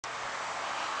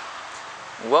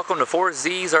Welcome to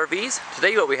 4Z's RVs.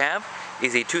 Today what we have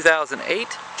is a 2008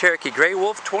 Cherokee Grey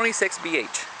Wolf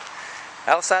 26BH.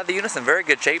 Outside the unit's in very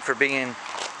good shape for being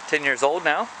 10 years old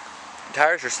now.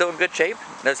 Tires are still in good shape.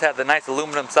 It does have the nice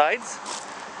aluminum sides.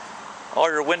 All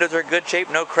your windows are in good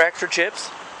shape, no cracks or chips.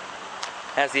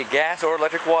 Has the gas or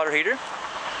electric water heater.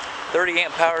 30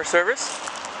 amp power service.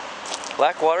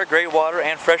 Black water, gray water,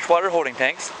 and fresh water holding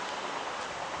tanks.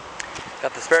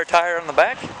 Got the spare tire on the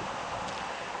back.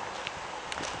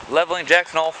 Leveling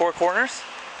jacks in all four corners.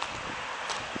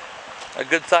 A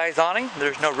good size awning.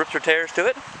 There's no rips or tears to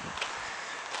it.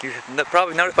 You've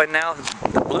probably noticed by now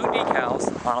the blue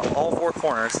decals on all four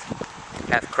corners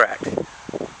have cracked.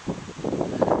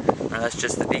 Now that's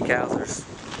just the decals. There's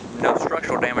no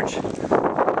structural damage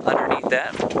underneath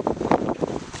that.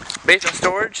 Basement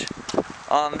storage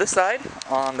on this side,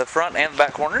 on the front and the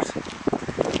back corners.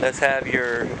 Does have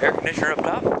your air conditioner up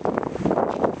top.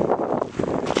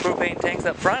 Propane tanks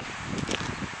up front.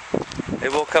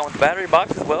 It will come with a battery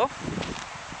box as well.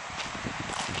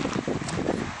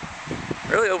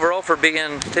 Really overall, for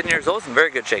being 10 years old, it's in very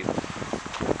good shape.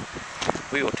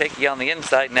 We will take you on the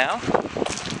inside now.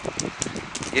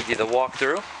 Give you the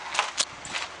walkthrough.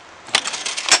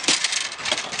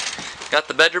 Got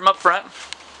the bedroom up front.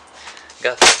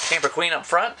 Got the camper queen up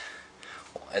front.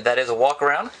 That is a walk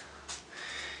around.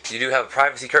 You do have a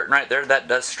privacy curtain right there. That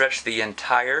does stretch the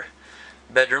entire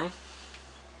bedroom.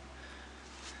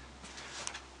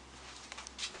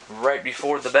 Right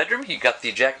before the bedroom, you got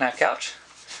the jackknife couch.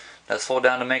 Does fold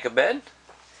down to make a bed.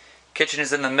 Kitchen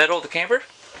is in the middle of the camper.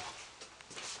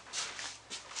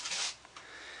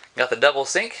 Got the double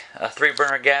sink, a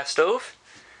 3-burner gas stove,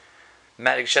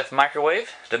 Matic Chef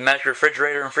microwave, domestic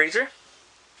refrigerator and freezer.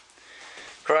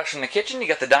 Across from the kitchen, you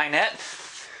got the dinette.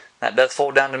 That does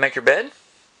fold down to make your bed.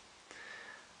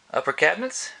 Upper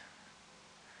cabinets.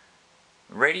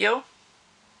 Radio.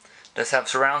 Does have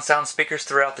surround sound speakers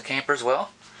throughout the camper as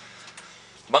well.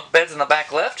 Bunk beds in the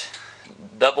back left.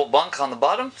 Double bunk on the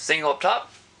bottom, single up top.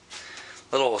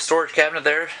 Little storage cabinet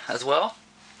there as well.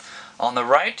 On the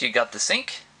right, you got the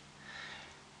sink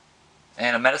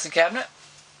and a medicine cabinet.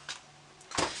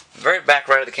 Very back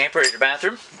right of the camper is your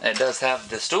bathroom. It does have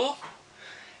the stool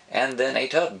and then a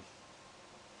tub.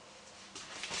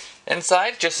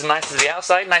 Inside, just as nice as the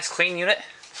outside. Nice clean unit.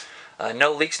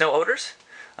 No leaks, no odors.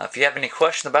 If you have any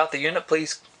questions about the unit,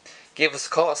 please give us a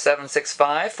call at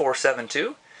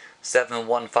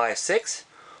 765-472-7156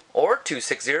 or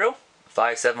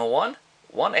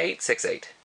 260-571-1868.